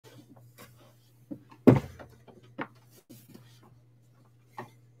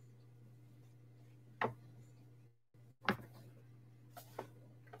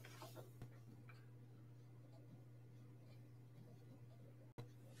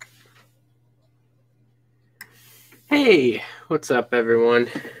Hey, what's up, everyone?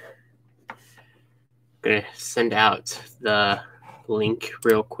 Gonna send out the link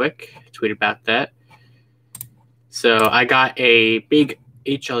real quick, tweet about that. So I got a big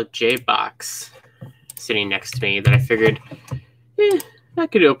HLJ box sitting next to me that I figured I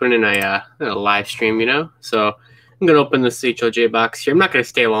could open in a live stream, you know? So I'm gonna open this HLJ box here. I'm not gonna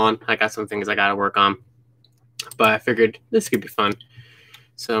stay long. I got some things I gotta work on, but I figured this could be fun.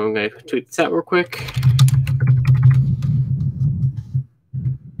 So I'm gonna tweet this out real quick.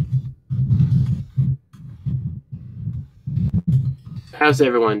 How's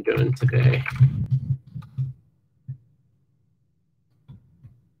everyone doing today?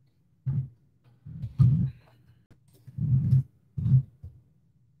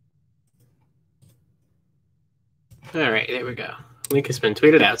 All right, there we go. Link has been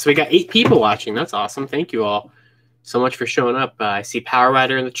tweeted out. So we got 8 people watching. That's awesome. Thank you all so much for showing up. I see Power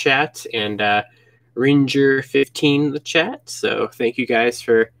Rider in the chat and Ranger15 in the chat. So thank you guys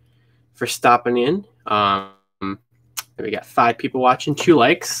for stopping in. We got 5 people watching, 2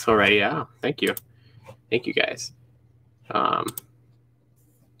 likes already. Yeah, thank you. Thank you guys. So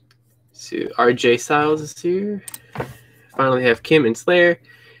RJ Styles is here. Finally have Kim and Slayer.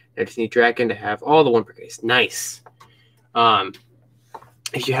 I just need Dragon to have all the one per case. Nice.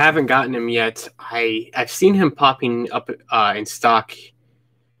 If you haven't gotten him yet, I've seen him popping up in stock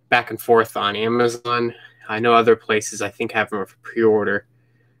back and forth on Amazon. I know other places I think have him for pre-order.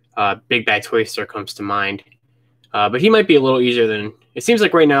 Big Bad Toy Store comes to mind. But he might be a little easier than... It seems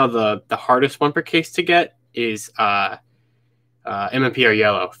like right now the hardest one per case to get is MMPR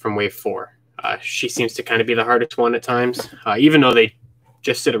Yellow from Wave 4. She seems to kind of be the hardest one at times, even though they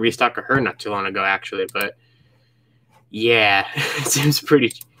just did a restock of her not too long ago, actually. But yeah, it seems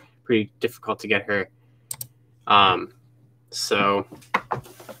pretty difficult to get her. So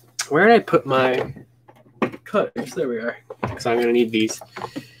where did I put my cutters? There we are. So I'm going to need these.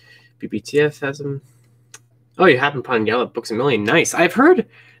 BBTF has them. Oh, you happen upon Yellow Books a Million. Nice. I've heard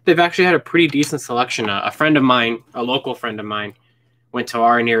they've actually had a pretty decent selection. A friend of mine, a local friend of mine, went to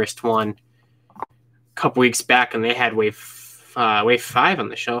our nearest one a couple weeks back, and they had Wave 5 on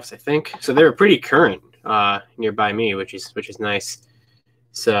the shelves, I think. So they were pretty current nearby me, which is nice.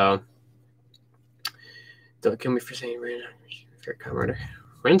 So don't kill me for saying Ren. Favorite Comrade.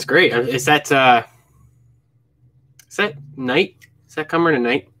 Ren's great. Is that Knight? Is that Comrade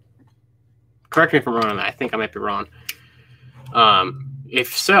Knight? Correct me if I'm wrong on that. I think I might be wrong.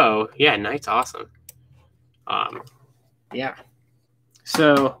 If so, yeah, Knight's awesome. Yeah.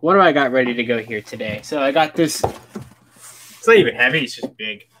 So what do I got ready to go here today? So I got this. It's not even heavy. It's just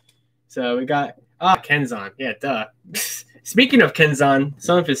big. So we got Kenzan. Yeah, duh. Speaking of Kenzan,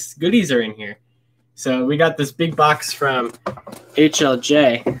 some of his goodies are in here. So we got this big box from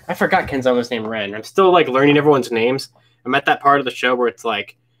HLJ. I forgot Kenzan was named Ren. I'm still like learning everyone's names. I'm at that part of the show where it's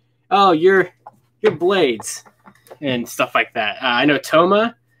like, oh, you're Blades and stuff like that. I know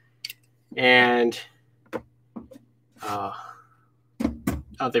Toma and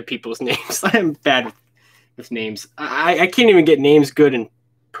other people's names. I'm bad with names. I can't even get names good in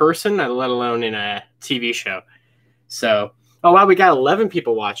person, let alone in a TV show. So, oh wow, we got 11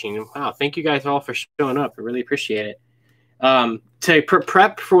 people watching. Wow, thank you guys all for showing up. I really appreciate it. To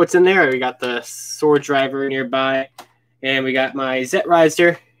prep for what's in there, we got the Sword Driver nearby, and we got my Zet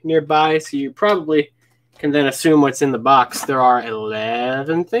Riser nearby, so you probably can then assume what's in the box. There are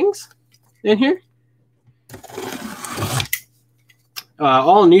 11 things in here.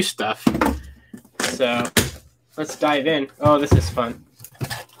 All new stuff. So let's dive in. Oh, this is fun.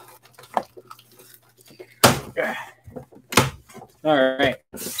 All right.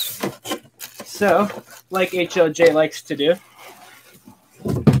 So, like HLJ likes to do,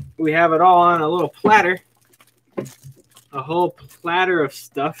 we have it all on a little platter. A whole platter of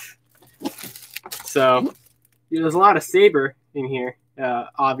stuff. So there's a lot of Saber in here,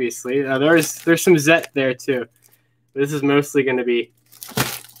 obviously. There's some Zet there too. But this is mostly going to be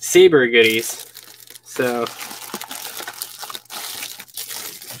Saber goodies. So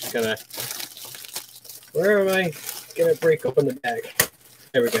just gonna, where am I gonna break open the bag?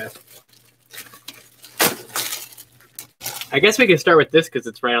 There we go. I guess we can start with this because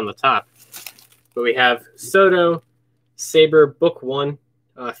it's right on the top. But we have Soto Saber Book 1,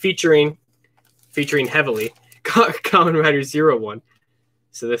 featuring heavily Kamen Rider 01.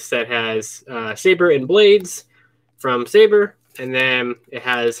 So this set has Saber and Blades from Saber, and then it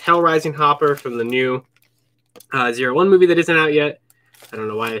has Hell Rising Hopper from the new 01 movie that isn't out yet. I don't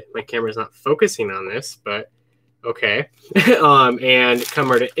know why my camera's not focusing on this, but okay. And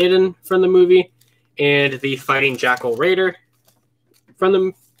Comrade Iden from the movie, and the Fighting Jackal Raider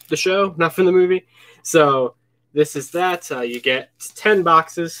from the show, not from the movie. So this is that. You get 10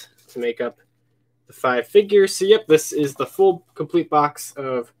 boxes to make up the 5 figures. So yep, this is the full complete box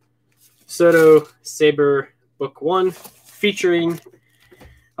of Soto Saber Book 1, featuring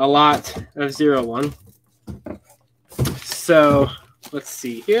a lot of 01. So let's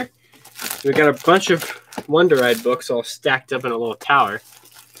see here. We got a bunch of Wonder Ride books all stacked up in a little tower.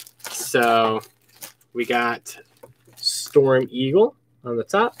 So we got Storm Eagle on the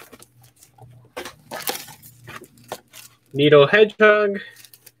top, Needle Hedgehog.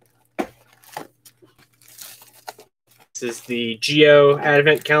 This is the Geo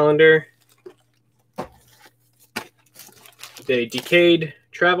Advent Calendar, the Decayed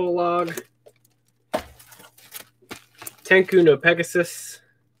Travel Log, Tenku no Pegasus.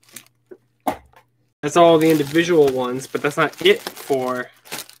 That's all the individual ones, but that's not it for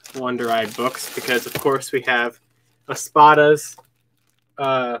Wonder Ride books, because of course we have Espada's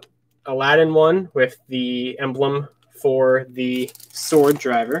Aladdin one with the emblem for the sword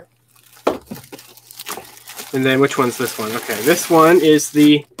driver. And then which one's this one? Okay, this one is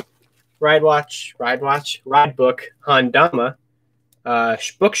the Ridebook Handama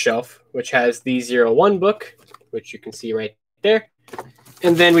bookshelf, which has the 01 book, which you can see right there.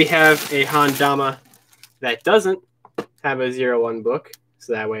 And then we have a Handama that doesn't have a 01 book,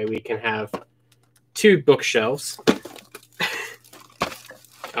 so that way we can have 2 bookshelves.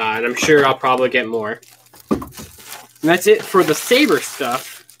 And I'm sure I'll probably get more. And that's it for the Saber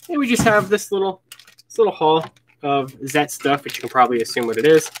stuff. And we just have this little haul of Zet stuff, which you can probably assume what it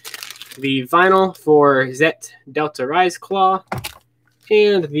is. The vinyl for Zet Delta Rise Claw,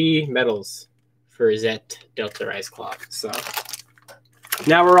 and the medals for Zet Delta Rise Claw. So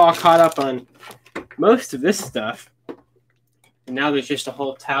now we're all caught up on most of this stuff. And now there's just a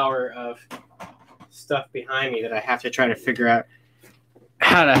whole tower of stuff behind me that I have to try to figure out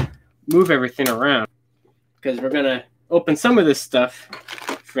how to move everything around. Because we're going to open some of this stuff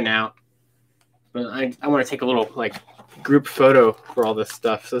for now. But I want to take a little group photo for all this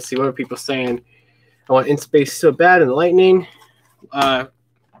stuff. So let's see, what are people saying? I want In Space so bad and Lightning. I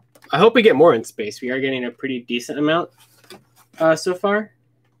hope we get more In Space. We are getting a pretty decent amount so far.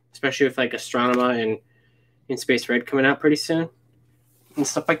 Especially with Astronema and In Space Red coming out pretty soon. And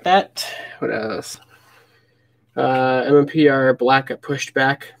stuff like that. What else? MMPR Black got pushed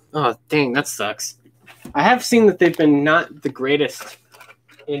back. Oh, dang, that sucks. I have seen that they've been not the greatest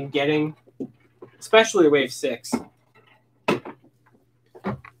in getting, especially Wave 6.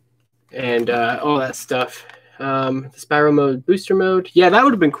 And all that stuff. The Spiral Mode, Booster Mode. Yeah, that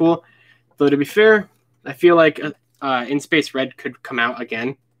would have been cool. Though, to be fair, I feel like In Space Red could come out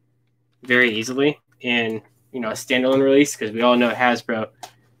again very easily in a standalone release, because we all know Hasbro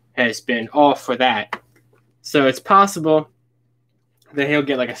has been all for that. So it's possible that he'll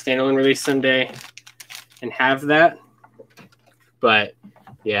get a standalone release someday and have that. But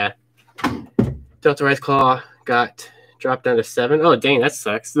yeah, Delta Rise Claw got dropped down to 7. Oh dang, that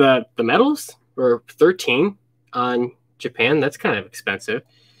sucks. The medals were 13 on Japan. That's kind of expensive.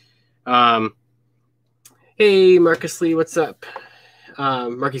 Hey Marcus Lee, what's up?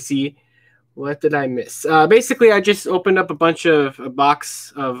 Marcus C, what did I miss? Basically, I just opened up a box of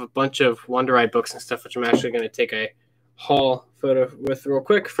a bunch of Wonder Ride books and stuff, which I'm actually going to take a haul photo with real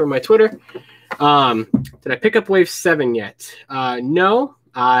quick for my Twitter. Did I pick up Wave 7 yet? No,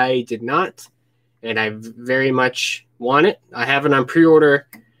 I did not, and I very much want it. I have it on pre-order.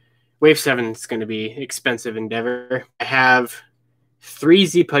 Wave 7 is going to be expensive endeavor. I have 3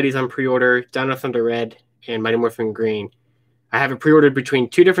 Z-Putties on pre-order, Dino Thunder Red and Mighty Morphin Green. I have it pre-ordered between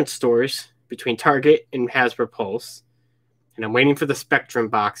 2 different stores, between Target and Hasbro Pulse. And I'm waiting for the Spectrum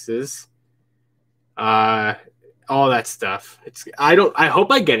boxes. All that stuff. I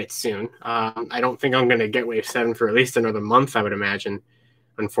hope I get it soon. I don't think I'm gonna get Wave 7 for at least another month, I would imagine,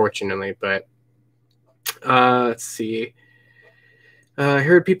 unfortunately. But let's see. I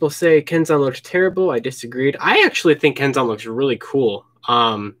heard people say Kenzan looked terrible. I disagreed. I actually think Kenzan looks really cool.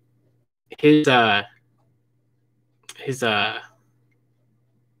 His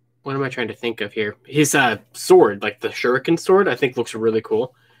what am I trying to think of here? His sword, the shuriken sword, I think looks really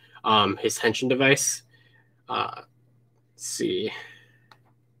cool. His henshin device. Let's see.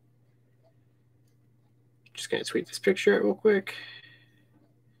 Just gonna tweet this picture out real quick.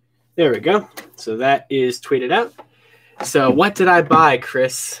 There we go. So that is tweeted out. So what did I buy,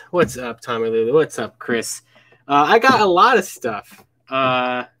 Chris? What's up, Tommy Lulu? What's up, Chris? I got a lot of stuff.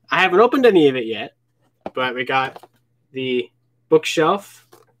 I haven't opened any of it yet, but we got the bookshelf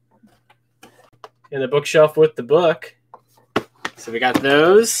and the bookshelf with the book. So we got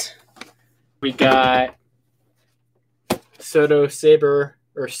those. We got Soto Saber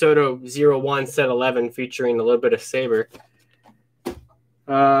or Soto 01 set 11 featuring a little bit of Saber.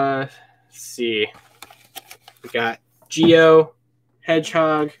 Let's see. We got Geo,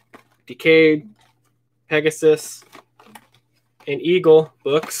 Hedgehog, Decade, Pegasus, and Eagle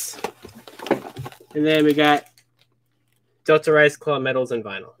books. And then we got Delta Rise Claw medals and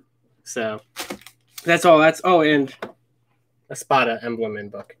vinyl. So that's all. And a Spada emblem in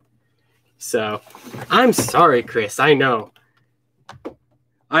book. So I'm sorry, Chris. I know.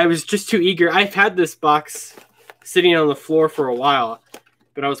 I was just too eager. I've had this box sitting on the floor for a while,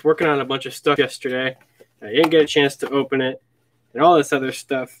 but I was working on a bunch of stuff yesterday. I didn't get a chance to open it and all this other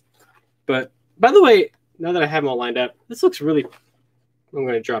stuff. But by the way, now that I have them all lined up, this looks really... I'm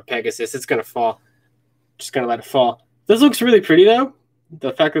going to draw Pegasus. It's going to fall. Just going to let it fall. This looks really pretty, though.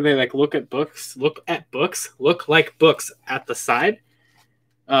 The fact that they look like books at the side,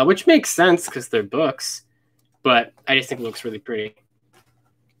 which makes sense because they're books. But I just think it looks really pretty.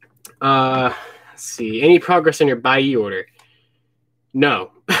 Let's see. Any progress on your Bai order?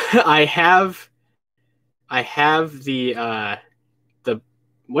 No. I have the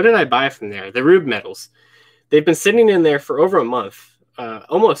what did I buy from there? The Rube medals. They've been sitting in there for over a month.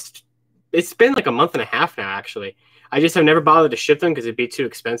 Almost. It's been like a month and a half now, actually. I just have never bothered to ship them because it'd be too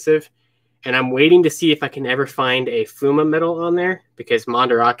expensive. And I'm waiting to see if I can ever find a Fuma medal on there because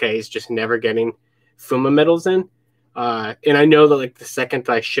Mandarake is just never getting Fuma medals in. And I know that the second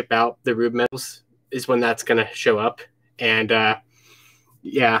I ship out the Rube medals is when that's going to show up. And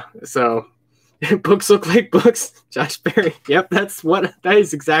yeah, so books look like books. Josh Berry. Yep, that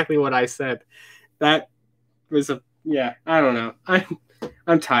is exactly what I said. That was I don't know.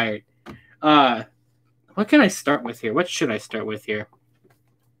 I'm tired. What can I start with here? What should I start with here?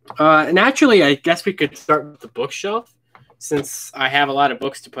 Naturally, I guess we could start with the bookshelf since I have a lot of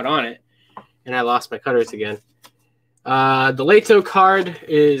books to put on it. And I lost my cutters again. The Leto card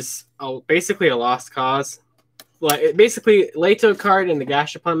is basically a lost cause. Basically, Leto card and the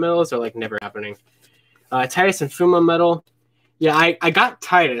Gashapon medals are never happening. Titus and Fuma medal. Yeah, I got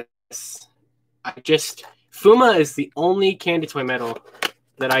Titus. Fuma is the only Candy Toy medal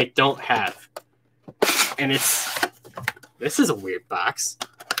that I don't have. And this is a weird box.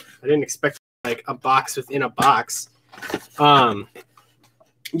 I didn't expect a box within a box.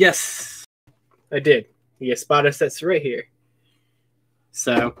 Yes, I did. The Espada set's right here.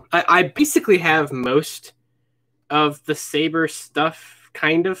 So I basically have most of the Saber stuff,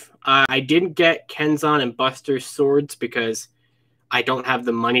 kind of. I didn't get Kenzan and Buster's swords because I don't have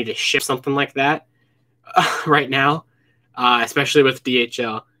the money to ship something like that right now, especially with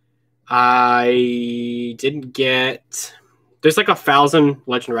DHL. I didn't get... There's 1,000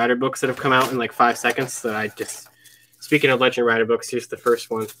 Legend Rider books that have come out in 5 seconds that I just... Speaking of Legend Rider books, here's the first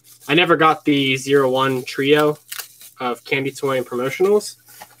one. I never got the 01 trio of Candy Toy and promotionals.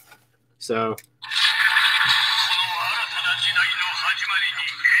 So...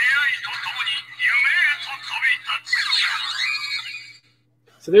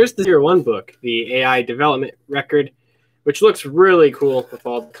 So there's the 01 book, the AI development record, which looks really cool with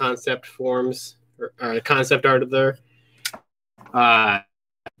all the concept forms, or concept art of there. That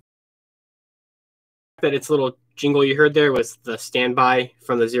its little jingle you heard there was the standby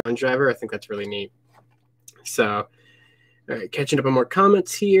from the 01 driver. I think that's really neat. So, all right, catching up on more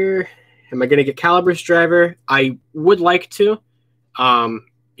comments here. Am I going to get Calibur's driver? I would like to.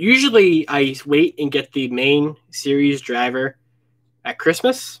 Usually I wait and get the main series driver at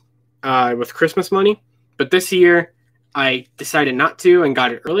Christmas with Christmas money. But this year I decided not to and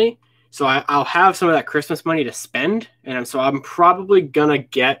got it early. So I'll have some of that Christmas money to spend. And so I'm probably going to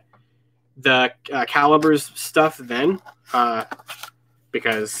get the Calibur's stuff then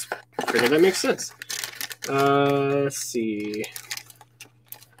because I figured that makes sense. Let's see.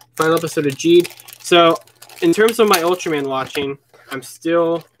 Final episode of Jeed. So in terms of my Ultraman watching, I'm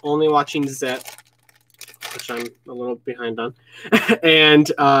still only watching Zet, which I'm a little behind on. And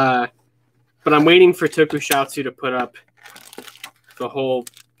but I'm waiting for Tokusatsu to put up the whole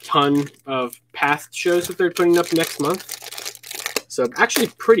ton of past shows that they're putting up next month. So actually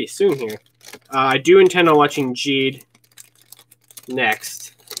pretty soon here. I do intend on watching Jeed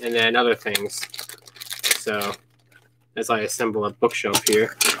next and then other things. So as I assemble a bookshelf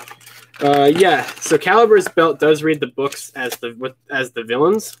here. Yeah, so Calibur's belt does read the books as the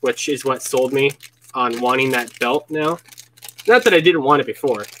villains, which is what sold me on wanting that belt now. Not that I didn't want it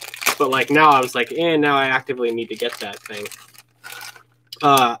before, but now I was now I actively need to get that thing.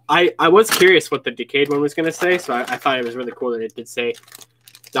 I was curious what the Decade one was going to say, so I thought it was really cool that it did say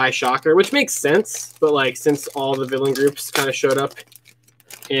Die Shocker, which makes sense, but since all the villain groups kind of showed up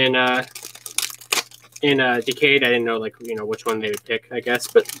in in Decade, I didn't know like which one they would pick, I guess,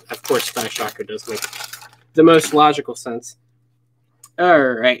 but of course Spy Shocker does make the most logical sense. All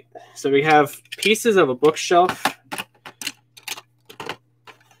right, so we have pieces of a bookshelf.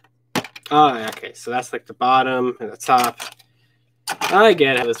 Oh, okay, so that's like the bottom and the top. I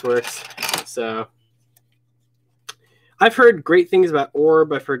get how this works. So I've heard great things about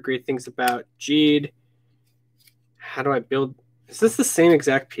Orb. I've heard great things about Jeed. How do I build? Is this the same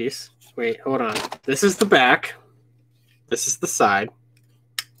exact piece? Wait, hold on. This is the back. This is the side.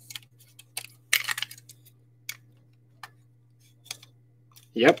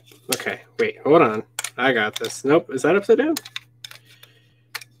 Yep. Okay. Wait, hold on. I got this. Nope. Is that upside down?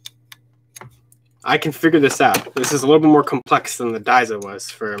 I can figure this out. This is a little bit more complex than the Daiza was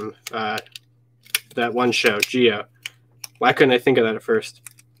from that one show, Geo. Why couldn't I think of that at first?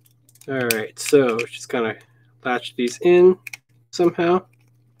 All right. So just kind of latch these in somehow.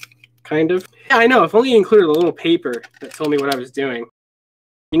 Kind of. Yeah, I know. If only you included a little paper that told me what I was doing.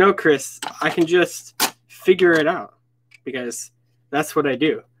 Chris, I can just figure it out because that's what I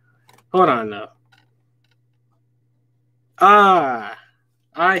do. Hold on, though. Ah,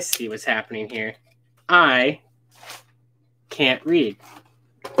 I see what's happening here. I can't read.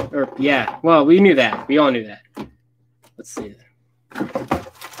 Or, yeah, well, we knew that. We all knew that. Let's see.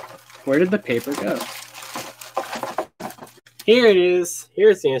 Where did the paper go? Here it is.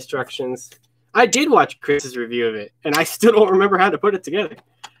 Here's the instructions. I did watch Chris's review of it, and I still don't remember how to put it together.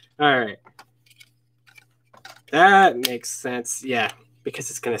 All right. That makes sense. Yeah,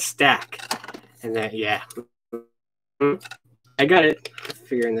 because it's going to stack. And that, yeah. I got it.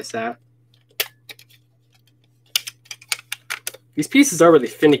 Figuring this out. These pieces are really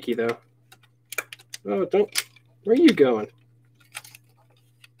finicky, though. Oh, don't. Where are you going?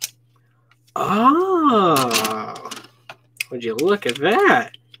 Oh. Would you look at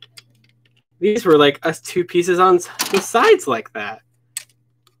that? These were like us two pieces on the sides like that.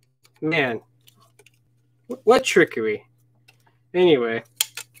 Man. What trickery. Anyway.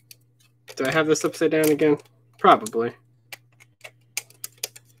 Do I have this upside down again? Probably.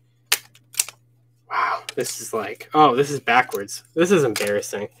 Wow. This is like... Oh, this is backwards. This is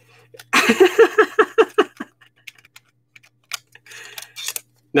embarrassing.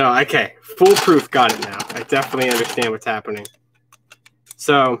 No, okay. Foolproof got it now. I definitely understand what's happening.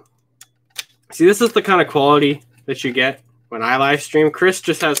 So, see, this is the kind of quality that you get when I live stream. Chris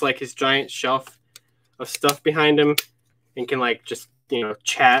just has like his giant shelf of stuff behind him and can like just,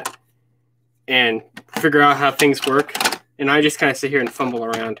 chat and figure out how things work. And I just kind of sit here and fumble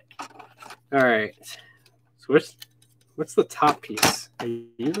around. All right. So what's the top piece? Are you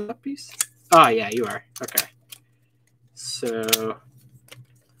the top piece? Oh, yeah, you are. Okay. So...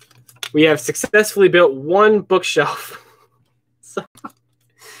 we have successfully built one bookshelf. So,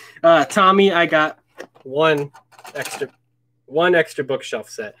 Tommy, I got one extra bookshelf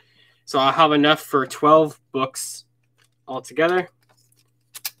set. So I'll have enough for 12 books altogether.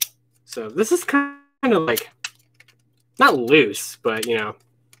 So this is kind of like, not loose, but, yeah,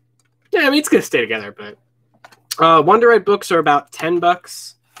 I mean, it's going to stay together. But Wonder Ride books are about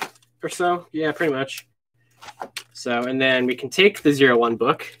 $10 or so. Yeah, pretty much. So, and then we can take the 01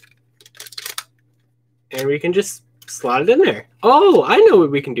 book. And we can just slot it in there. Oh, I know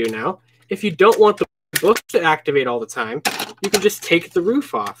what we can do now. If you don't want the book to activate all the time, you can just take the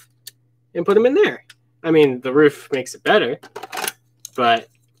roof off and put them in there. I mean, the roof makes it better, but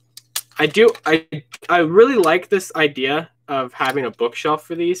I really like this idea of having a bookshelf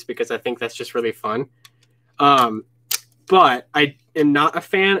for these because I think that's just really fun. But I am not a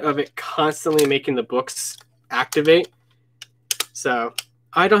fan of it constantly making the books activate. So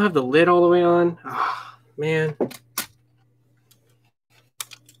I don't have the lid all the way on. Oh, man.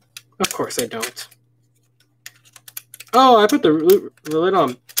 Of course I don't. Oh, I put the lid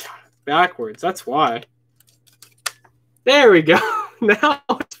on backwards. That's why. There we go. Now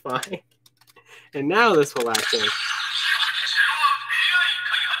it's fine. And now this will act in.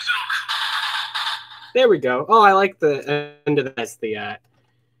 There we go. Oh, I like the end of this.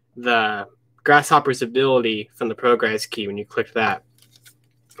 The grasshopper's ability from the progress key when you click that.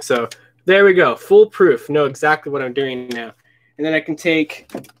 So there we go. Foolproof. Know exactly what I'm doing now. And then I can take,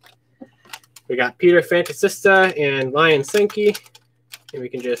 we got Peter Fantasista and Lion Senki. And we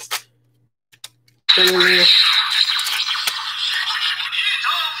can just put in there.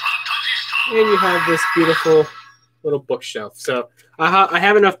 And you have this beautiful little bookshelf. So I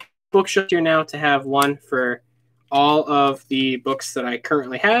have enough bookshelves here now to have one for all of the books that I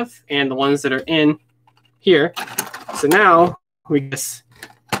currently have and the ones that are in here. So now we get this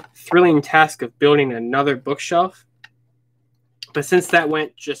thrilling task of building another bookshelf. But since that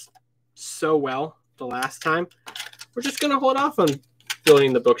went just so well the last time, we're just going to hold off on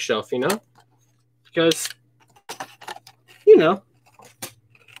building the bookshelf, you know? Because, you know,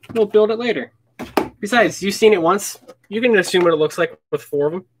 we'll build it later. Besides, you've seen it once. You can assume what it looks like with 4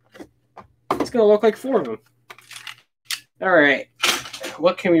 of them. It's going to look like 4 of them. All right.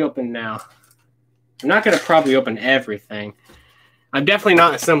 What can we open now? I'm not going to probably open everything. I'm definitely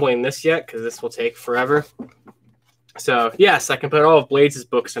not assembling this yet because this will take forever. So, yes, I can put all of Blades'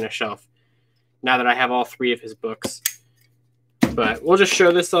 books in a shelf now that I have all 3 of his books. But we'll just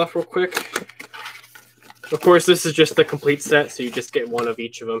show this off real quick. Of course, this is just the complete set, so you just get 1 of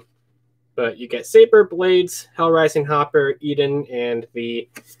each of them. But you get Saber, Blades, Hellrising Hopper, Eden, and the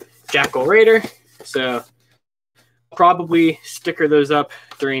Jackal Raider. So I'll probably sticker those up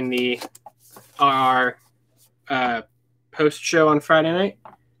during our post show on Friday night.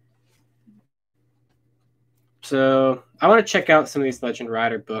 So I want to check out some of these Legend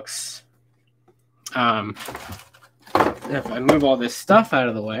Rider books. If I move all this stuff out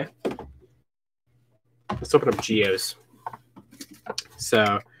of the way, let's open up Geos.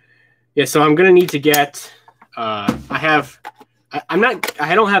 So yeah, so I'm gonna need to get. I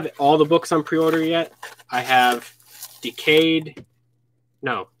don't have all the books on pre-order yet. I have Decayed.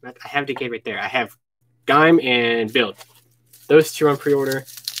 No, I have Decayed right there. I have Gaim and Build. Those 2 on pre-order.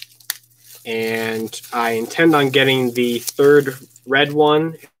 And I intend on getting the 3rd red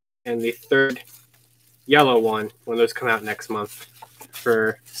one and the 3rd yellow one when those come out next month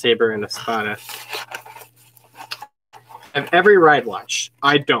for Saber and Espada. I have every Ride Watch.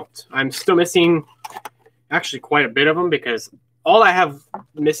 I don't. I'm still missing actually quite a bit of them because all I have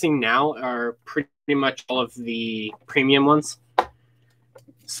missing now are pretty much all of the premium ones.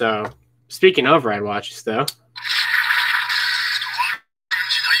 So, speaking of Ride Watches, though.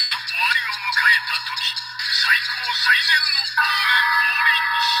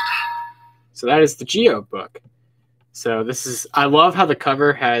 So that is the Geo book. So this is, I love how the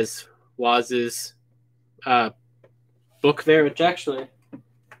cover has Waz's book there, which actually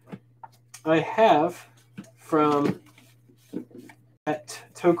I have from at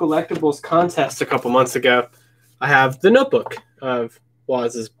Toku Collectibles contest a couple months ago. I have the notebook of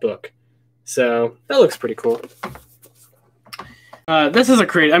Waz's book. So that looks pretty cool. This is a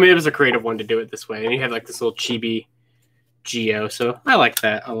creative, I mean, it was a creative one to do it this way. And you have like this little chibi Geo. So I like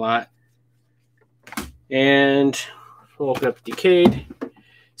that a lot. And we'll open up Decayed.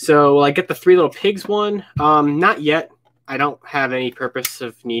 So will I get the 3 Little Pigs one? Not yet. I don't have any purpose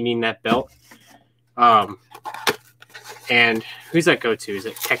of needing that belt. And who's that go to? Is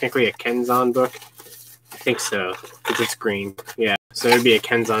it technically a Kenzan book? I think so, because it's green. Yeah, so it'd be a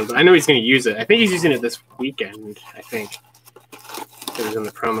Kenzan. But I know he's going to use it. I think he's using it this weekend, I think. It was in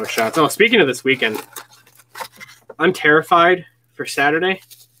the promo shots. Oh, speaking of this weekend, I'm terrified for Saturday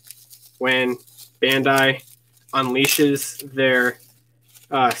when Bandai unleashes their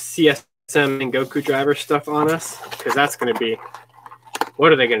CSM and Goku driver stuff on us, because that's going to be,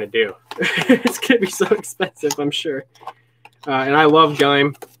 what are they going to do? It's going to be so expensive, I'm sure. And I love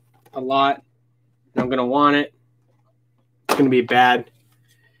Gaim a lot. I'm going to want it. It's going to be bad.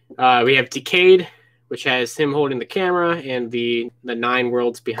 We have Decayed, which has him holding the camera and the 9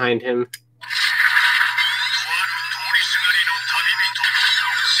 worlds behind him.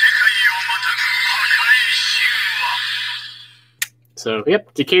 So,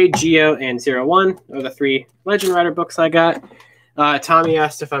 yep, Decayed, Geo, and 01 are the 3 Legend Rider books I got. Tommy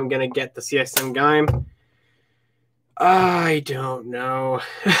asked if I'm going to get the CSM Gaim. I don't know.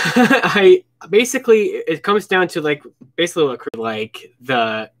 Basically, it comes down to, like, basically like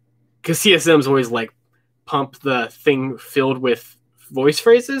the, because CSM's always, like, pump the thing filled with voice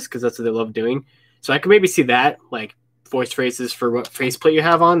phrases, because that's what they love doing. So I could maybe see that, like, voice phrases for what faceplate you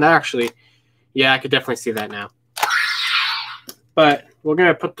have on. That actually, yeah, I could definitely see that now. But we're going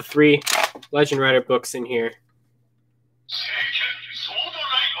to put the 3 Legend Rider books in here.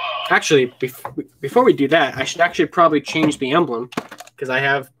 Actually, before we do that, I should actually probably change the emblem, because I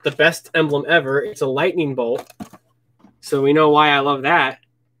have the best emblem ever. It's a lightning bolt. So we know why I love that.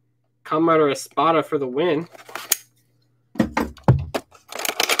 Commodore Espada for the win.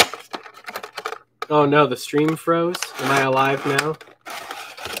 Oh no, the stream froze. Am I alive now?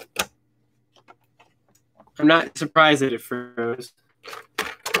 I'm not surprised that it froze.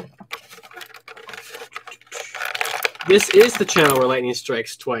 This is the channel where lightning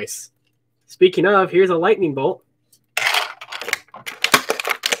strikes twice. Speaking of, here's a lightning bolt.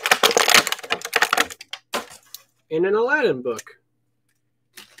 And an Aladdin book.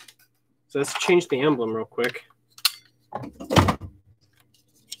 So let's change the emblem real quick.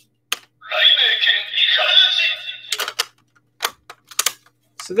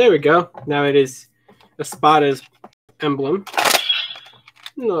 So there we go. Now it is Espada's emblem.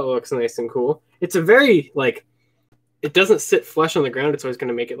 No, it looks nice and cool. It's a very, like, it doesn't sit flush on the ground. It's always going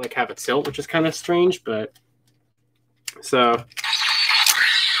to make it, like, have a tilt, which is kind of strange, but... So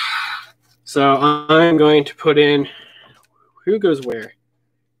I'm going to put in... Who goes where?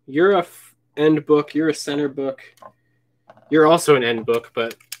 You're a end book. You're a center book. You're also an end book,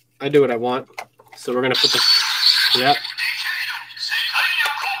 but I do what I want. So we're going to put the... Yep.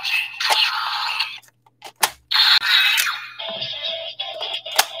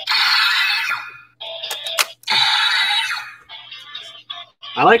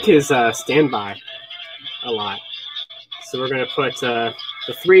 I like his standby a lot. So we're going to put the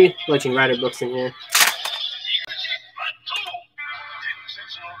 3 Legend Rider books in here.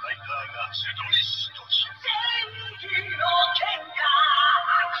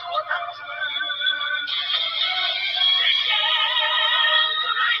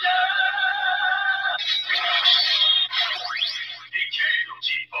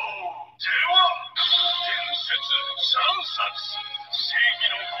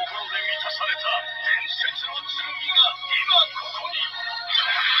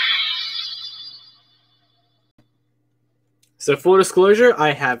 So full disclosure,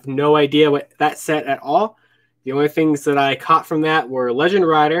 I have no idea what that set at all. The only things that I caught from that were Legend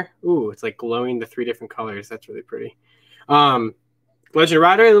Rider. Ooh, it's like glowing the 3 different colors. That's really pretty. Legend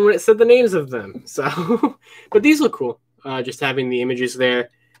Rider, and then when it said the names of them. So, but these look cool. Just having the images there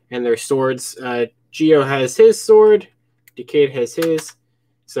and their swords. Geo has his sword. Decade has his.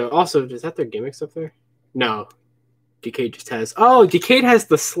 So also, is that their gimmicks up there? No. Decade just has... Oh, Decade has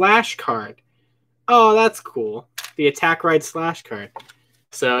the slash card. Oh, that's cool. The attack ride slash card.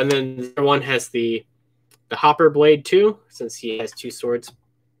 So, and then the other one has the Hopper blade too, since he has 2 swords.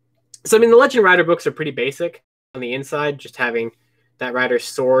 So, I mean, the Legend Rider books are pretty basic on the inside, just having that rider's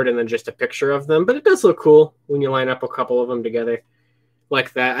sword and then just a picture of them. But it does look cool when you line up a couple of them together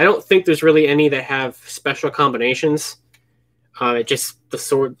like that. I don't think there's really any that have special combinations. It just,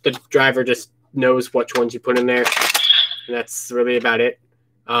 the driver just knows which ones you put in there. And that's really about it.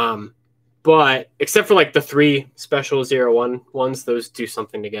 But except for like the 3 special 01 ones, those do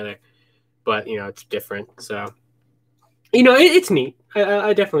something together. But, you know, it's different. So, you know, it's neat.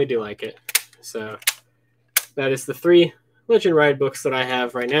 I definitely do like it. So that is the 3 Legend Ride books that I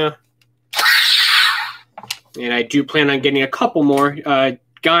have right now. And I do plan on getting a couple more.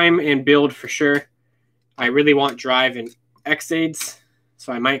 Gaim and Build for sure. I really want Drive and X-Aids,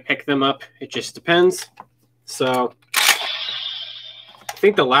 so I might pick them up. It just depends. So I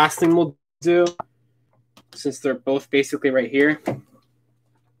think the last thing we'll do, since they're both basically right here,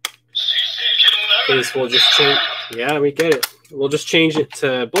 is we'll just change. Yeah, we get it. We'll just change it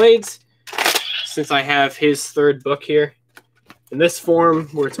to Blades, since I have his 3rd book here in this form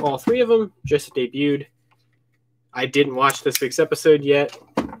where it's all 3 of them just debuted. I didn't watch this week's episode yet,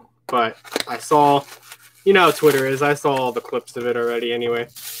 but I saw, you know how Twitter is, I saw all the clips of it already anyway.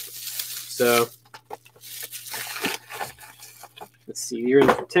 So let's see, you're in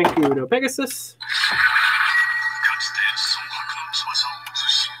for Tenku no Pegasus.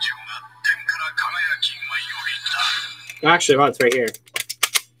 Actually, wow, it's right here.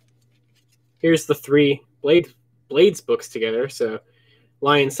 Here's the 3 Blades books together. So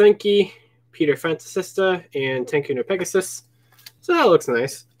Lion Senki, Peter Fantasista, and Tenku no Pegasus. So that looks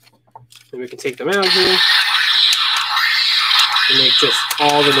nice. And we can take them out here and make just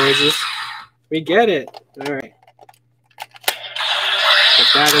all the noises. We get it. All right. Put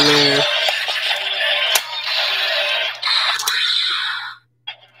that in there.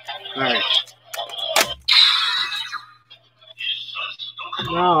 All right.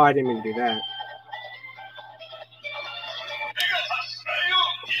 No, I didn't mean to do that.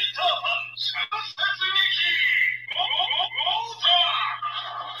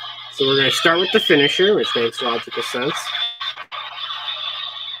 So we're going to start with the finisher, which makes logical sense.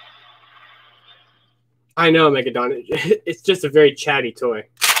 I know, Megadon. It's just a very chatty toy.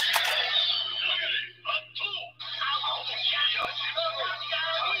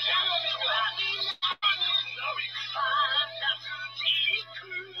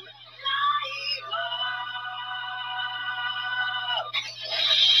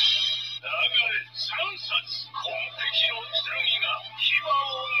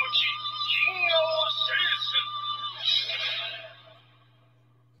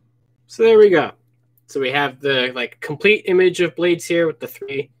 So there we go. So we have the complete image of Blades here with the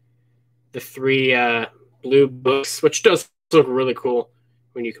three blue books, which does look really cool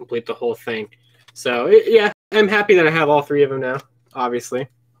when you complete the whole thing. So yeah, I'm happy that I have all 3 of them now, obviously.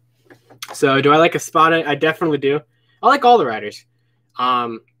 So do I like Espada? I definitely do. I like all the riders.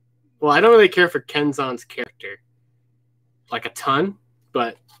 Well, I don't really care for Kenzan's character, like a ton,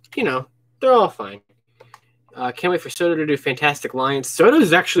 but, you know, they're all fine. Can't wait for Soto to do Fantastic Lions.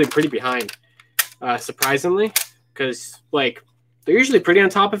 Soto's actually pretty behind, surprisingly, because, like, they're usually pretty on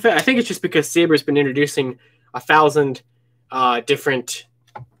top of it. I think it's just because Saber's been introducing 1,000 different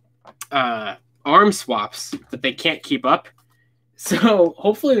arm swaps that they can't keep up. So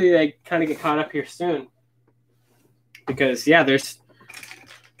hopefully they kind of get caught up here soon. Because, yeah, there's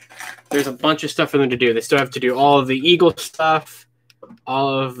a bunch of stuff for them to do. They still have to do all of the Eagle stuff,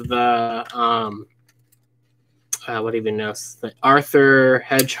 all of the, what even else? The Arthur,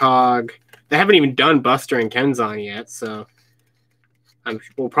 Hedgehog. They haven't even done Buster and Kenzan yet, so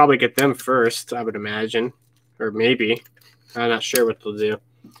we'll probably get them first, I would imagine. Or maybe. I'm not sure what they'll do.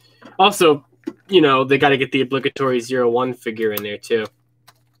 Also, you know, they got to get the obligatory 0-1 figure in there, too.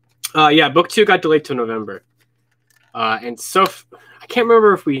 Yeah, Book 2 got delayed to November. And so, I can't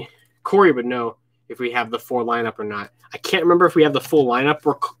remember if Corey would know if we have the full lineup or not. I can't remember if we have the full lineup.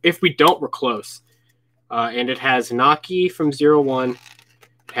 If we don't, we're close. And it has Naki from 0-1. It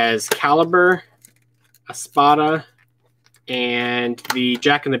has Caliber, Espada, and the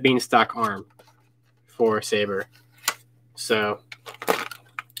Jack and the Beanstalk arm for Saber. So,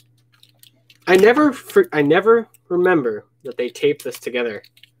 I never remember that they taped this together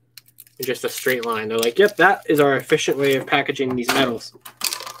in just a straight line. They're like, yep, that is our efficient way of packaging these medals.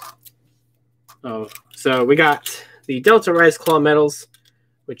 Oh, so we got the Delta Rise Claw medals,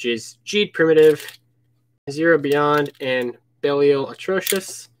 which is Jeed Primitive, Zero Beyond, and Belial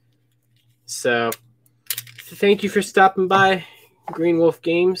Atrocious. So, thank you for stopping by, Green Wolf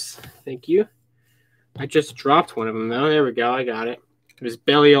Games. Thank you. I just dropped one of them, though. There we go. I got it. It was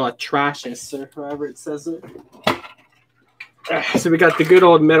Belial Atrocious, or however it says it. So we got the good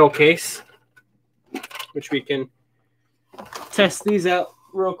old metal case, which we can test these out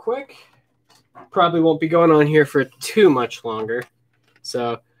real quick. Probably won't be going on here for too much longer.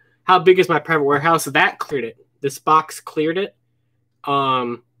 So how big is my private warehouse? That cleared it. This box cleared it.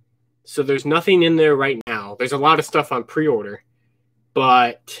 So there's nothing in there right now. There's a lot of stuff on pre-order.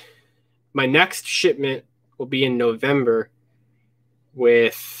 But my next shipment will be in November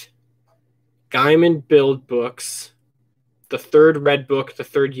with Gaiman build books, the third red book, the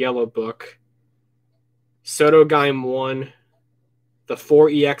third yellow book, Soto Gaim 1, the 4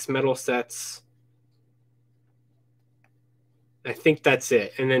 EX metal sets. I think that's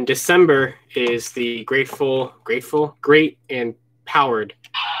it. And then December is the Great and Powered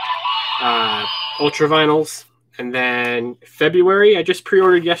Ultra Vinyls. And then February, I just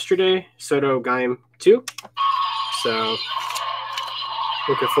pre-ordered yesterday, Soto Gaim 2. So,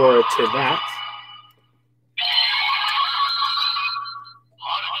 looking forward to that.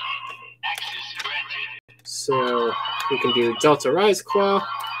 So, we can do Delta Rise Claw.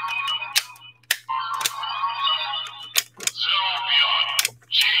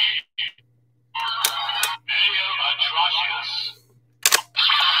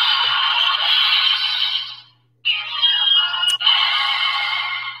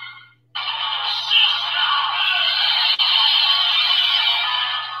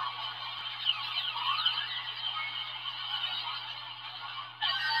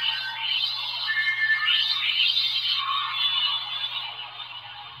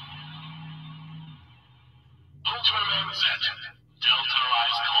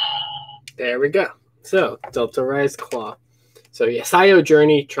 There we go. So, Delta Rise Claw. So, yeah, Sayo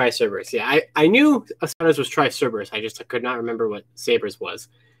Journey, Tri-Cerberus. Yeah, I knew Asada's was Tri-Cerberus. I could not remember what Saber's was.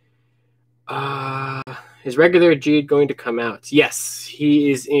 Is regular Jeed going to come out? Yes,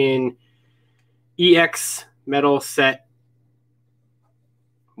 he is in EX Metal Set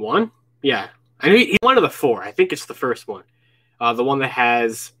 1. Yeah, I know he's one of the 4. I think it's the first one. The one that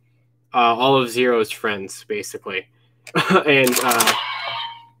has all of Zero's friends, basically. And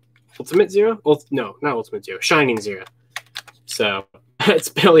Ultimate Zero? No, not Ultimate Zero. Shining Zero. So, it's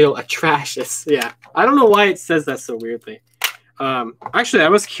Belial Atrocious. Yeah. I don't know why it says that so weirdly. Actually, I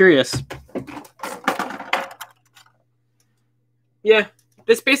was curious. Yeah.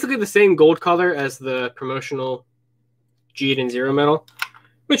 It's basically the same gold color as the promotional Jeed and Zero metal,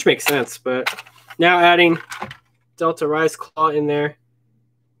 which makes sense. But now adding Delta Rise Claw in there.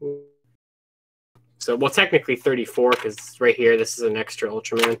 So, well, technically 34 because right here, this is an extra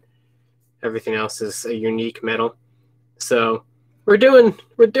Ultraman. Everything else is a unique metal. So we're doing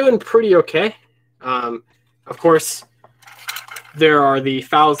pretty okay. Of course, there are the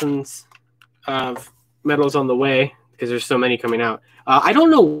thousands of medals on the way because there's so many coming out. I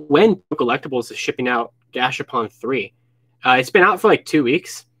don't know when Collectibles is shipping out Gashapon 3. It's been out for like 2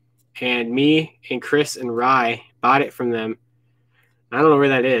 weeks, and me and Chris and Rye bought it from them I don't know where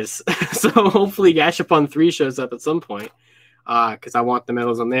that is. So hopefully Gashapon 3 shows up at some point, because I want the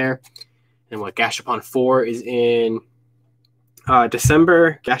medals on there. And what Gashapon 4 is in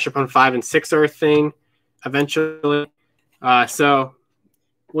December. Gashapon 5 and 6 are a thing eventually. So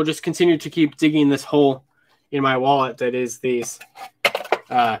we'll just continue to keep digging this hole in my wallet that is these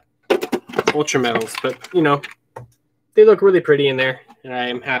Ultra medals. But, you know, they look really pretty in there. And I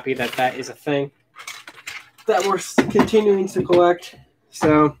am happy that that is a thing that we're continuing to collect.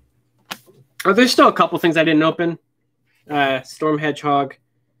 So there's still a couple things I didn't open. Storm Hedgehog.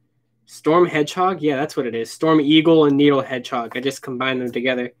 Storm Hedgehog? Yeah, that's what it is. Storm Eagle and Needle Hedgehog. I just combined them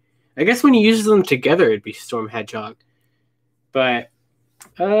together. I guess when you use them together, it'd be Storm Hedgehog. But,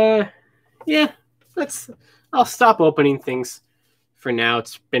 yeah, I'll stop opening things for now.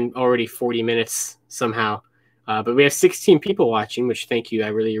 It's been already 40 minutes somehow. But we have 16 people watching, which thank you. I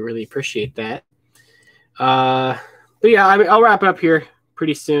really, really appreciate that. But yeah, I'll wrap up here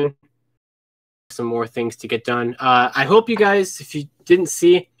pretty soon. Some more things to get done. I hope you guys, if you didn't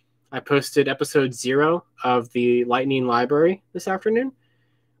see, I posted episode 0 of the Lightning Library this afternoon,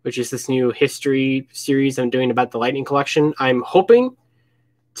 which is this new history series I'm doing about the Lightning Collection. I'm hoping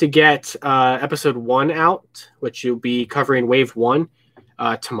to get episode 1 out, which will be covering Wave 1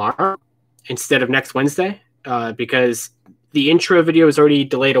 tomorrow instead of next Wednesday, because the intro video is already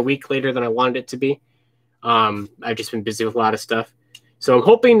delayed a week later than I wanted it to be. I've just been busy with a lot of stuff. So I'm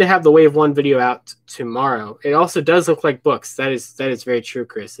hoping to have the Wave 1 video out tomorrow. It also does look like books. That is very true,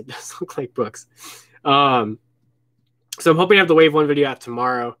 Chris. It does look like books. So I'm hoping to have the Wave 1 video out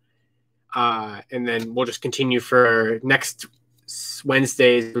tomorrow. And then we'll just continue for next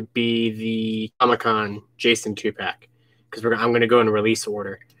Wednesdays would be the Comic-Con Jason 2-pack. Because I'm going to go in release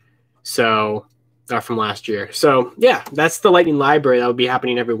order. So, from last year. So, yeah, that's the Lightning Library. That will be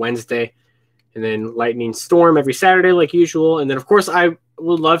happening every Wednesday. And then Lightning Storm every Saturday like usual. And then, of course, I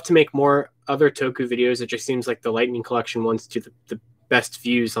would love to make more other Toku videos. It just seems like the Lightning Collection ones do the best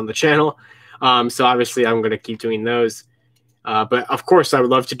views on the channel. So obviously I'm going to keep doing those. But, of course, I would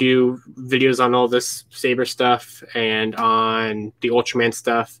love to do videos on all this Saber stuff and on the Ultraman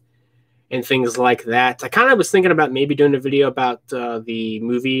stuff and things like that. I kind of was thinking about maybe doing a video about the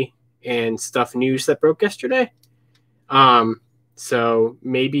movie and stuff news that broke yesterday. So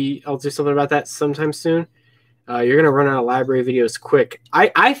maybe I'll do something about that sometime soon. You're going to run out of library videos quick.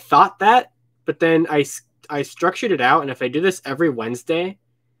 I thought that, but then I structured it out. And if I do this every Wednesday,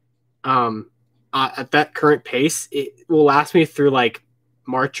 at that current pace, it will last me through like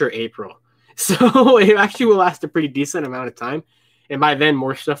March or April. So it actually will last a pretty decent amount of time. And by then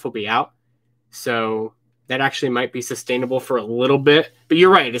more stuff will be out. So that actually might be sustainable for a little bit, but you're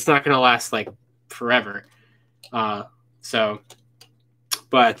right. It's not going to last like forever.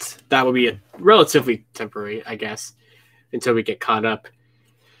 But that will be a relatively temporary, I guess, until we get caught up.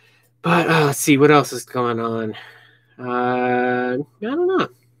 But let's see what else is going on. I don't know.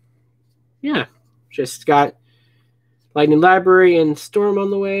 Yeah, just got Lightning Library and Storm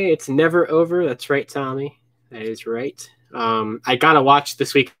on the way. It's never over. That's right, Tommy. That is right. I gotta watch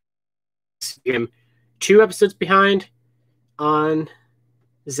this week. I'm 2 episodes behind on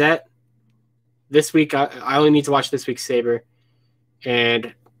Zet. This week, I only need to watch this week's Saber.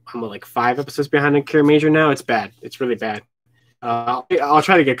 And I'm like 5 episodes behind on Cure Major now. It's bad. It's really bad. I'll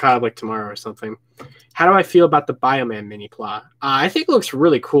try to get caught up like tomorrow or something. How do I feel about the Bioman mini plot? I think it looks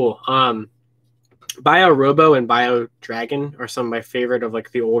really cool. Bio Robo and Bio Dragon are some of my favorite of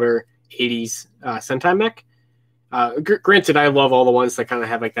like the older 80s Sentai mech. Granted, I love all the ones that kind of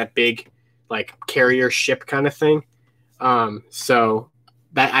have like that big like carrier ship kind of thing. So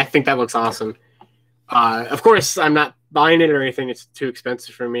that I think that looks awesome. Of course, I'm not buying it or anything. It's too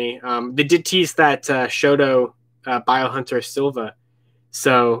expensive for me. They did tease that Shoto Biohunter Silva.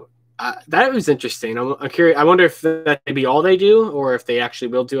 So that was interesting. I'm curious. I wonder if that may be all they do or if they actually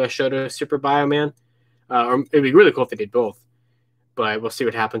will do a Shoto Super Bioman. Or it'd be really cool if they did both. But we'll see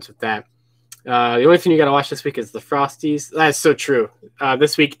what happens with that. The only thing you got to watch this week is the Frosties. That's so true.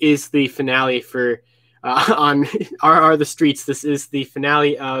 This week is the finale for on RR the Streets. This is the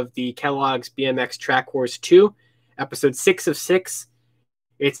finale of the Kellogg's BMX Track Wars 2, episode 6 of 6.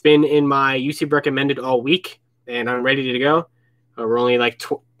 It's been in my YouTube recommended all week, and I'm ready to go. We're only like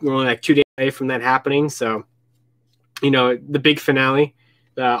 2 days away from that happening, so you know the big finale.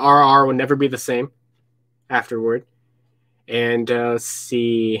 The RR will never be the same afterward. And let's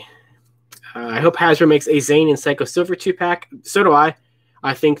see. I hope Hasbro makes a Zane and Psycho Silver 2-pack. So do I.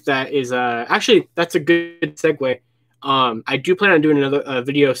 I think that is actually that's a good segue. I do plan on doing another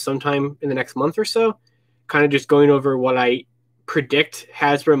video sometime in the next month or so, kind of just going over what I predict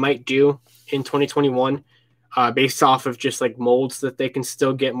Hasbro might do in 2021 based off of just like molds that they can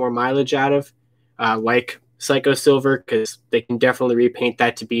still get more mileage out of, like Psycho Silver, because they can definitely repaint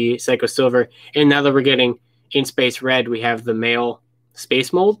that to be Psycho Silver. And now that we're getting In Space Red, we have the male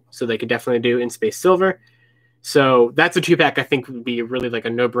space mold, so they could definitely do In Space Silver. So that's a 2-pack I think would be really like a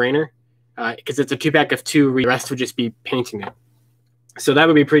no-brainer, because it's a 2-pack of 2, the rest would just be painting it. So that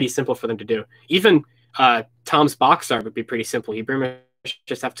would be pretty simple for them to do. Even Tom's box art would be pretty simple. He pretty much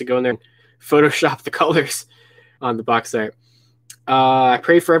just have to go in there and Photoshop the colors on the box art. I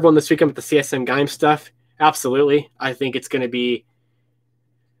pray for everyone this weekend with the CSM Gaim stuff. Absolutely. I think it's going to be,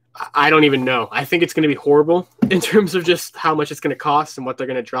 I don't even know. I think it's going to be horrible in terms of just how much it's going to cost and what they're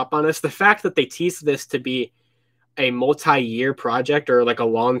going to drop on us. The fact that they teased this to be a multi-year project or like a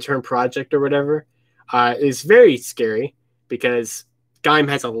long-term project or whatever is very scary, because Gaim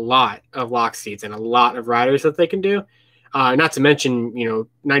has a lot of lock seeds and a lot of riders that they can do. Not to mention, you know,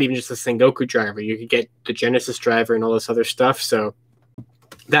 not even just the Sengoku driver. You could get the Genesis driver and all this other stuff. So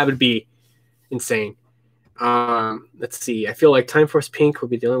that would be insane. Let's see. I feel like Time Force Pink would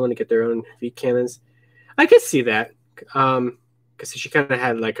be the only one to get their own V cannons. I could see that, because she kind of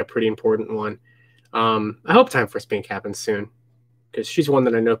had like a pretty important one. I hope Time Force Pink happens soon, because she's one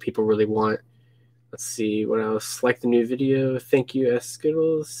that I know people really want. Let's see what else. Like the new video. Thank you, S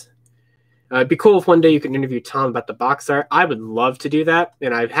Skittles. It'd be cool if one day you could interview Tom about the box art. I would love to do that,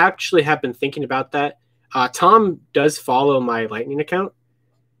 and I actually have been thinking about that. Tom does follow my Lightning account,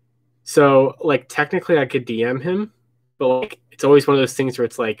 so like technically I could DM him, but like it's always one of those things where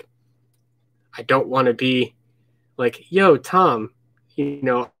it's like I don't want to be like, yo, Tom, you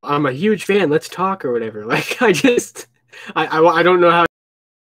know, I'm a huge fan. Let's talk or whatever. Like I don't know how.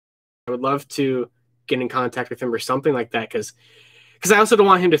 I would love to get in contact with him or something like that, because I also don't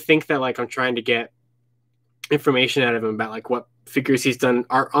want him to think that like I'm trying to get information out of him about like what figures he's done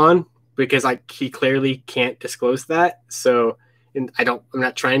art on, because like he clearly can't disclose that. So, and I'm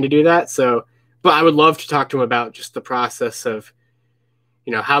not trying to do that. So, but I would love to talk to him about just the process of,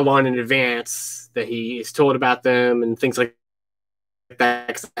 you know, how long in advance that he is told about them and things like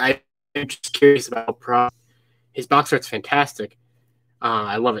that. I'm just curious about his box art's fantastic.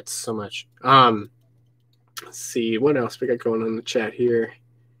 I love it so much. Let's see what else we got going on in the chat here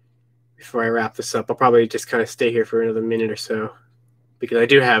before I wrap this up. I'll probably just kind of stay here for another minute or so, because I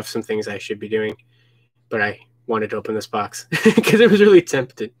do have some things I should be doing, but I wanted to open this box because it was really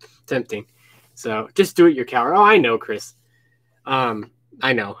tempting. So just do it, you coward. Oh, I know, Chris.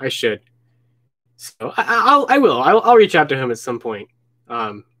 I know I should. So I'll reach out to him at some point.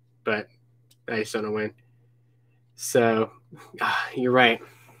 But I just don't know when. So you're right.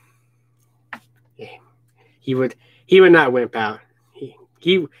 Yeah. He would not wimp out.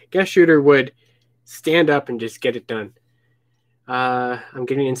 He Guest Shooter would stand up and just get it done. I'm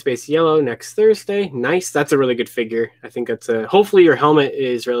getting In Space Yellow next Thursday. Nice. That's a really good figure. I think that's hopefully your helmet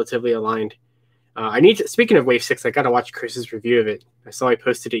is relatively aligned. Speaking of Wave 6, I got to watch Chris's review of it. I saw he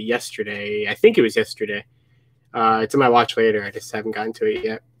posted it yesterday. I think it was yesterday. It's in my watch later. I just haven't gotten to it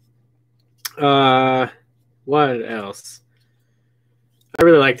yet. What else? I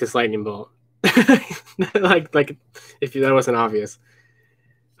really like this lightning bolt. like if that wasn't obvious.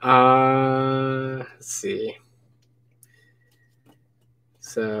 Let's see.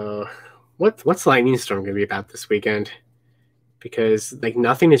 So what's Lightning Storm gonna be about this weekend? Because like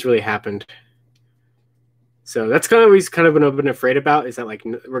nothing has really happened. So that's kind of what I've been afraid about, is that like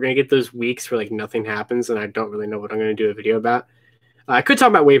we're gonna get those weeks where like nothing happens and I don't really know what I'm gonna do a video about. I could talk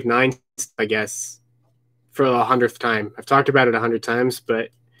about Wave 9, I guess, for the 100th time. I've talked about it 100 times, but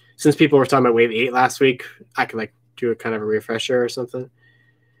since people were talking about Wave 8 last week, I could like do a kind of a refresher or something.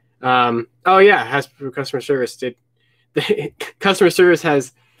 Oh yeah, Hasbro customer service customer service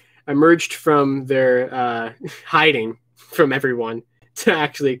has emerged from their hiding from everyone to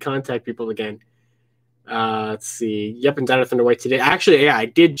actually contact people again. Let's see. Yep, and Dino Thunder White today. Actually, yeah, I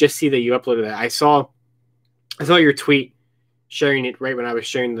did just see that you uploaded that. I saw your tweet sharing it right when I was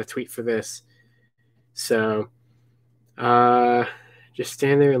sharing the tweet for this. So, just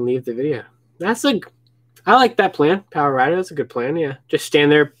stand there and leave the video. I like that plan. Power Rider, that's a good plan. Yeah, just stand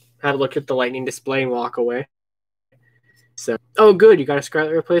there, have a look at the lightning display, and walk away. So, oh, good, you got a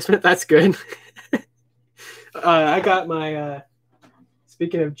Scarlet replacement. That's good. I got my.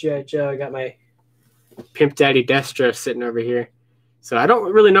 Speaking of Jet Joe, I got my Pimp Daddy Destro sitting over here. So I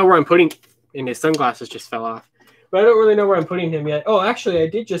don't really know where I'm putting, and his sunglasses just fell off. But I don't really know where I'm putting him yet. Oh, actually, I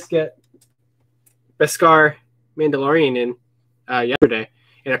did just get Beskar Mandalorian in yesterday.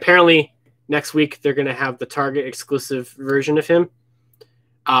 And apparently next week they're going to have the Target exclusive version of him,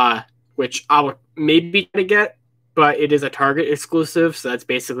 which I would maybe try to get, but it is a Target exclusive. So that's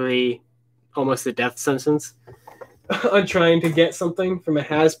basically almost a death sentence on trying to get something from a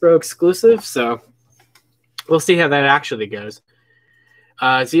Hasbro exclusive. So we'll see how that actually goes.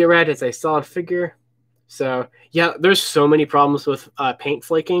 Zeo Red is a solid figure. So yeah, there's so many problems with paint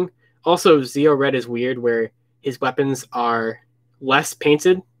flaking. Also, Zeo Red is weird where his weapons are less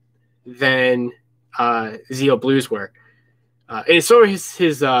painted than Zeo Blues were. And it's sort of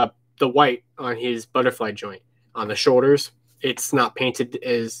his the white on his butterfly joint on the shoulders. It's not painted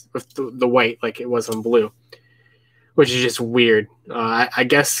as with the white like it was on Blue, which is just weird. I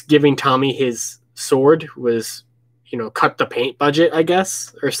guess giving Tommy his sword was, cut the paint budget, I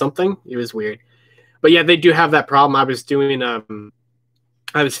guess, or something. It was weird. But yeah, they do have that problem. I was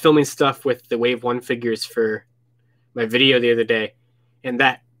filming stuff with the Wave 1 figures for my video the other day, and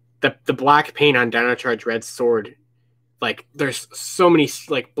that the black paint on Dino Charge Red's sword, like there's so many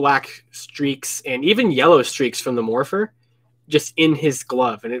like black streaks and even yellow streaks from the Morpher just in his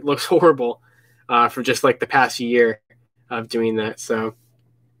glove, and it looks horrible for just like the past year of doing that. So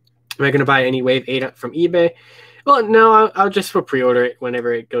am I going to buy any Wave 8 from eBay? Well, no, I'll just pre-order it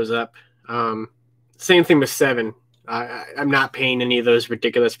whenever it goes up. Same thing with 7. I'm not paying any of those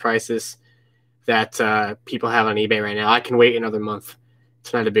ridiculous prices that people have on eBay right now. I can wait another month.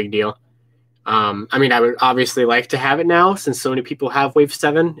 It's not a big deal. I mean, I would obviously like to have it now since so many people have Wave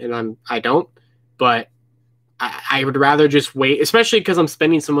 7 and I don't. But I would rather just wait, especially because I'm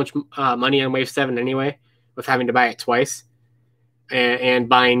spending so much money on Wave 7 anyway with having to buy it twice and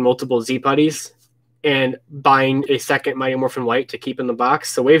buying multiple Z-Putties and buying a second Mighty Morphin White to keep in the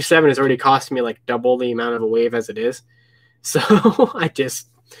box. So Wave 7 has already cost me like double the amount of a wave as it is. So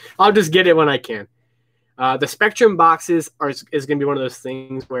I'll just get it when I can. The Spectrum boxes is going to be one of those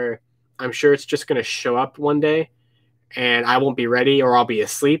things where I'm sure it's just going to show up one day and I won't be ready, or I'll be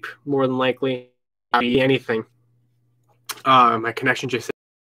asleep more than likely. I'll be anything. My connection just said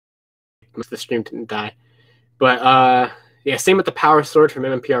the stream didn't die. But yeah, same with the Power Sword from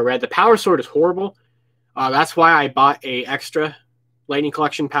MMPR Red. The Power Sword is horrible. That's why I bought a extra Lightning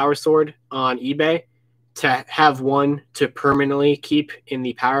Collection Power Sword on eBay to have one to permanently keep in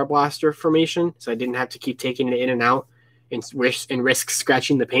the Power Blaster formation, so I didn't have to keep taking it in and out and risk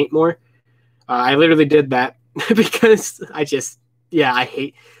scratching the paint more. I literally did that because I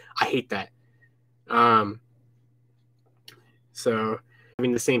hate that. So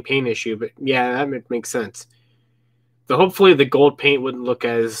having the same paint issue, but yeah, that makes sense. So hopefully the gold paint wouldn't look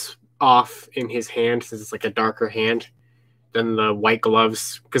as off in his hand since it's like a darker hand than the white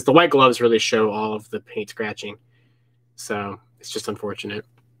gloves, because the white gloves really show all of the paint scratching. So it's just unfortunate.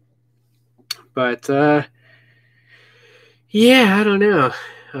 But yeah, I don't know.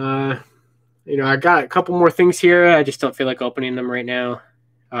 I got a couple more things here. I just don't feel like opening them right now.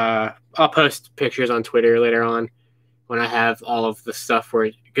 I'll post pictures on Twitter later on when I have all of the stuff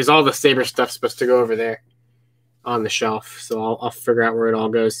because all the Saber stuff's supposed to go over there on the shelf. So I'll figure out where it all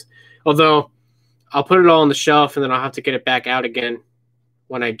goes. Although I'll put it all on the shelf and then I'll have to get it back out again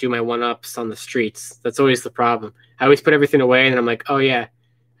when I do my one-ups on the streets. That's always the problem. I always put everything away and then I'm like, oh yeah,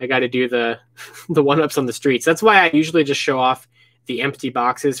 I got to do the one-ups on the streets. That's why I usually just show off the empty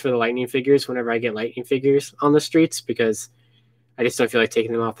boxes for the Lightning figures whenever I get Lightning figures on the streets, because I just don't feel like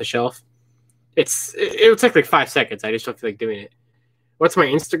taking them off the shelf. It'll take like 5 seconds. I just don't feel like doing it. What's my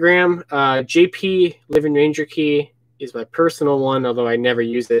Instagram? JP Living Ranger Key is my personal one, although I never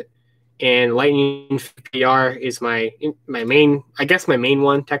use it. And Lightning PR is my main, I guess my main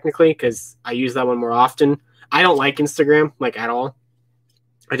one technically, because I use that one more often. I don't like Instagram like at all.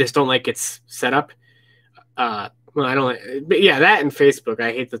 I just don't like its setup. Well, I don't like, but yeah, that and Facebook.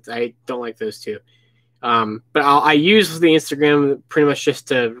 I hate that. I don't like those two. But I use the Instagram pretty much just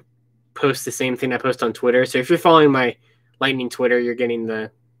to post the same thing I post on Twitter. So if you're following my Lightning Twitter, you're getting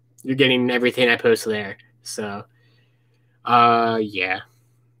everything I post there. So, yeah.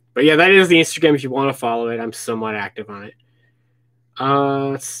 But yeah, that is the Instagram if you want to follow it. I'm somewhat active on it.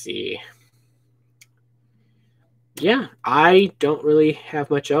 Let's see. Yeah, I don't really have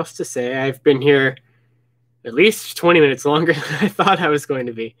much else to say. I've been here at least 20 minutes longer than I thought I was going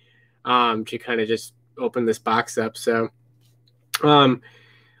to be, to kind of just open this box up. So I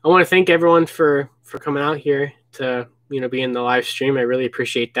want to thank everyone for coming out here to be in the live stream. I really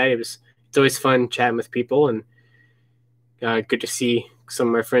appreciate that. It's always fun chatting with people, and good to see some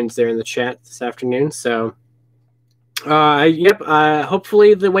of my friends there in the chat this afternoon. So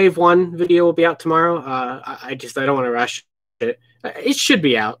hopefully the Wave 1 video will be out tomorrow. I don't want to rush it. It should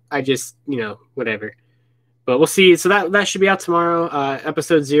be out. I just whatever. But we'll see. So that should be out tomorrow.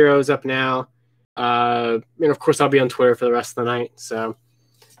 Episode 0 is up now. And of course I'll be on Twitter for the rest of the night. So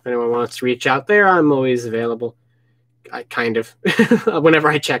if anyone wants to reach out there, I'm always available. I kind of whenever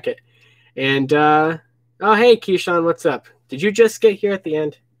I check it. And oh, hey, Keyshawn, what's up? Did you just get here at the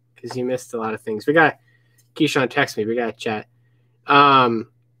end? Because you missed a lot of things. Keyshawn text me. We got to chat.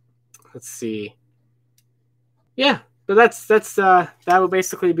 Let's see. Yeah, but that will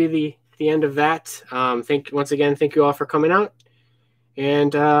basically be the end of that. Once again, thank you all for coming out,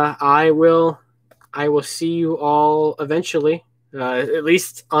 and I will see you all eventually, at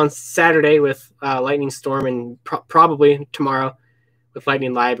least on Saturday with Lightning Storm, and probably tomorrow with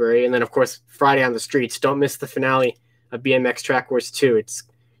Lightning Library, and then of course Friday on the streets. Don't miss the finale of BMX Track Wars 2. It's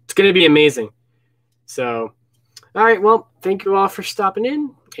going to be amazing. So, all right, well, thank you all for stopping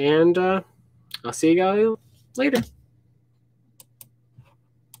in, and I'll see you guys later.